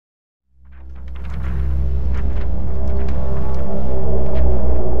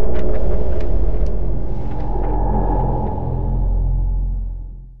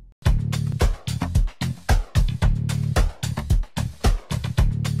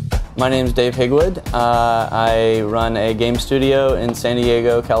My name is Dave Higwood. I run a game studio in San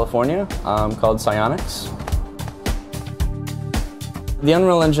Diego, California called Psyonix. The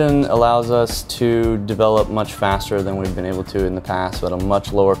Unreal Engine allows us to develop much faster than we've been able to in the past at a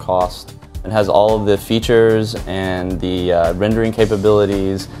much lower cost. It has all of the features and the rendering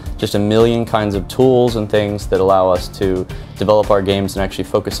capabilities, just a million kinds of tools and things that allow us to develop our games and actually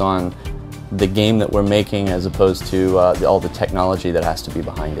focus on the game that we're making as opposed to all the technology that has to be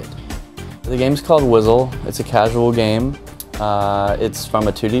behind it. The game's called Whizzle. It's a casual game. It's from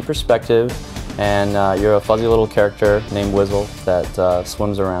a 2D perspective, and you're a fuzzy little character named Whizzle that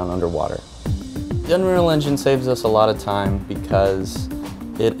swims around underwater. The Unreal Engine saves us a lot of time because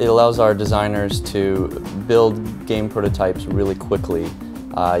it allows our designers to build game prototypes really quickly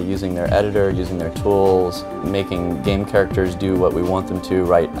using their editor, using their tools, making game characters do what we want them to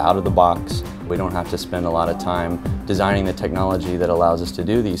right out of the box. We don't have to spend a lot of time designing the technology that allows us to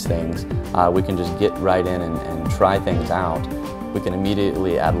do these things. We can just get right in and try things out. We can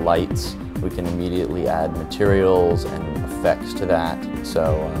immediately add lights, we can immediately add materials and effects to that. So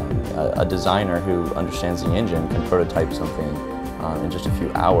a designer who understands the engine can prototype something in just a few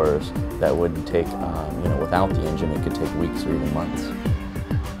hours that would take, without the engine, it could take weeks or even months.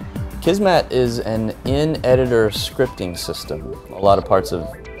 Kismet is an in-editor scripting system. A lot of parts of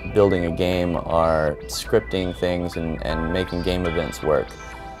building a game are scripting things and making game events work.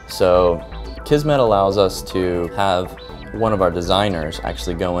 So Kismet allows us to have one of our designers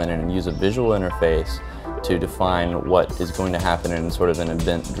actually go in and use a visual interface to define what is going to happen in sort of an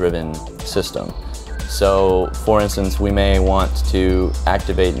event-driven system. So, for instance, we may want to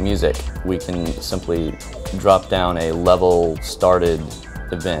activate music. We can simply drop down a level started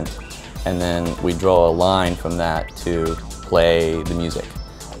event, and then we draw a line from that to play the music.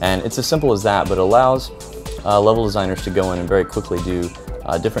 And it's as simple as that, but it allows level designers to go in and very quickly do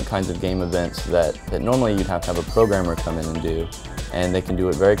different kinds of game events that normally you'd have to have a programmer come in and do. And they can do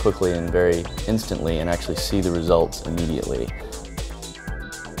it very quickly and very instantly and actually see the results immediately.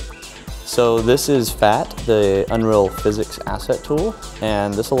 So this is PhAT, the Unreal Physics Asset Tool,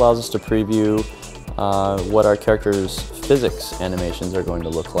 and this allows us to preview what our character's physics animations are going to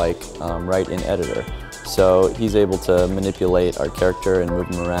look like right in Editor. So he's able to manipulate our character and move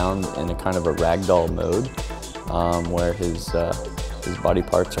him around in a kind of a ragdoll mode where his body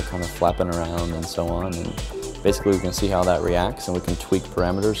parts are kind of flapping around and so on. And basically we can see how that reacts and we can tweak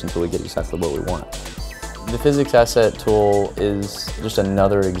parameters until we get exactly what we want. The Physics Asset Tool is just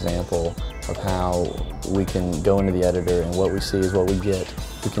another example of how we can go into the editor and what we see is what we get.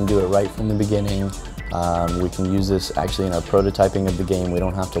 We can do it right from the beginning. We can use this actually in our prototyping of the game. We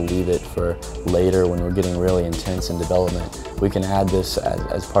don't have to leave it for later when we're getting really intense in development. We can add this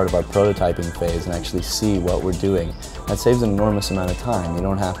as part of our prototyping phase and actually see what we're doing. That saves an enormous amount of time. You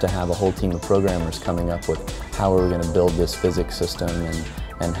don't have to have a whole team of programmers coming up with how are we going to build this physics system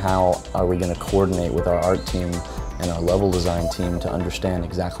and how are we going to coordinate with our art team and our level design team to understand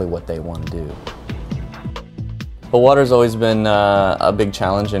exactly what they want to do. Well, water's always been a big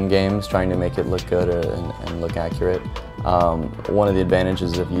challenge in games, trying to make it look good and look accurate. One of the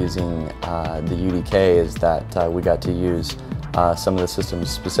advantages of using the UDK is that we got to use some of the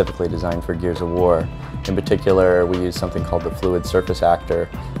systems specifically designed for Gears of War. In particular, we use something called the Fluid Surface Actor,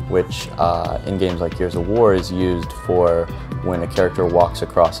 which in games like Gears of War is used for when a character walks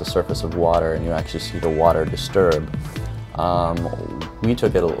across a surface of water and you actually see the water disturb. We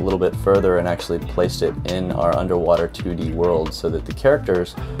took it a little bit further and actually placed it in our underwater 2D world so that the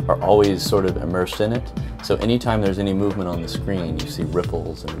characters are always sort of immersed in it. So anytime there's any movement on the screen, you see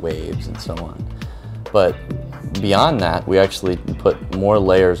ripples and waves and so on. But beyond that, we actually put more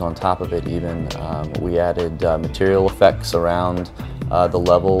layers on top of it even. We added material effects around the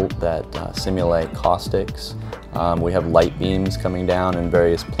level that simulate caustics. We have light beams coming down in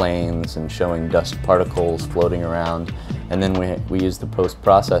various planes and showing dust particles floating around. And then we use the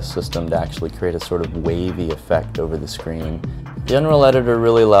post-process system to actually create a sort of wavy effect over the screen. The Unreal Editor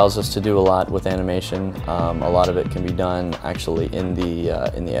really allows us to do a lot with animation. A lot of it can be done actually in the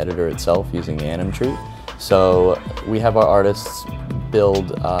editor itself using the AnimTree. So we have our artists build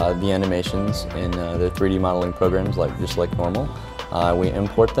the animations in the 3D modeling programs just like normal. We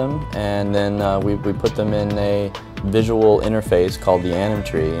import them and then we put them in a visual interface called the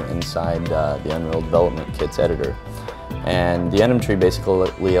AnimTree inside the Unreal Development Kit's editor. And the AnimTree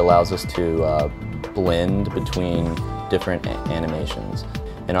basically allows us to blend between different animations.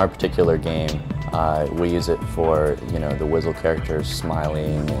 In our particular game, we use it for the Whizzle characters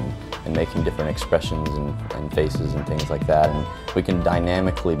smiling and making different expressions and faces and things like that. And we can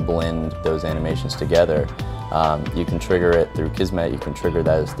dynamically blend those animations together You can trigger it through Kismet, you can trigger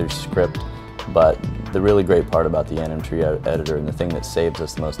that through script, but the really great part about the AnimTree Editor and the thing that saves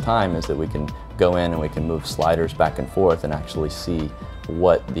us the most time is that we can go in and we can move sliders back and forth and actually see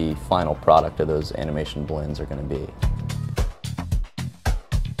what the final product of those animation blends are going to be.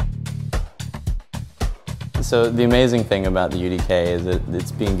 So the amazing thing about the UDK is that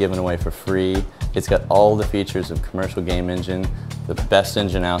it's being given away for free. It's got all the features of commercial game engine, the best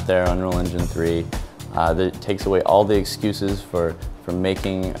engine out there, Unreal Engine 3. That takes away all the excuses for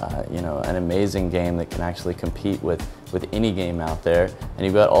making an amazing game that can actually compete with any game out there, and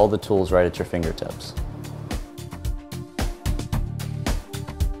you've got all the tools right at your fingertips.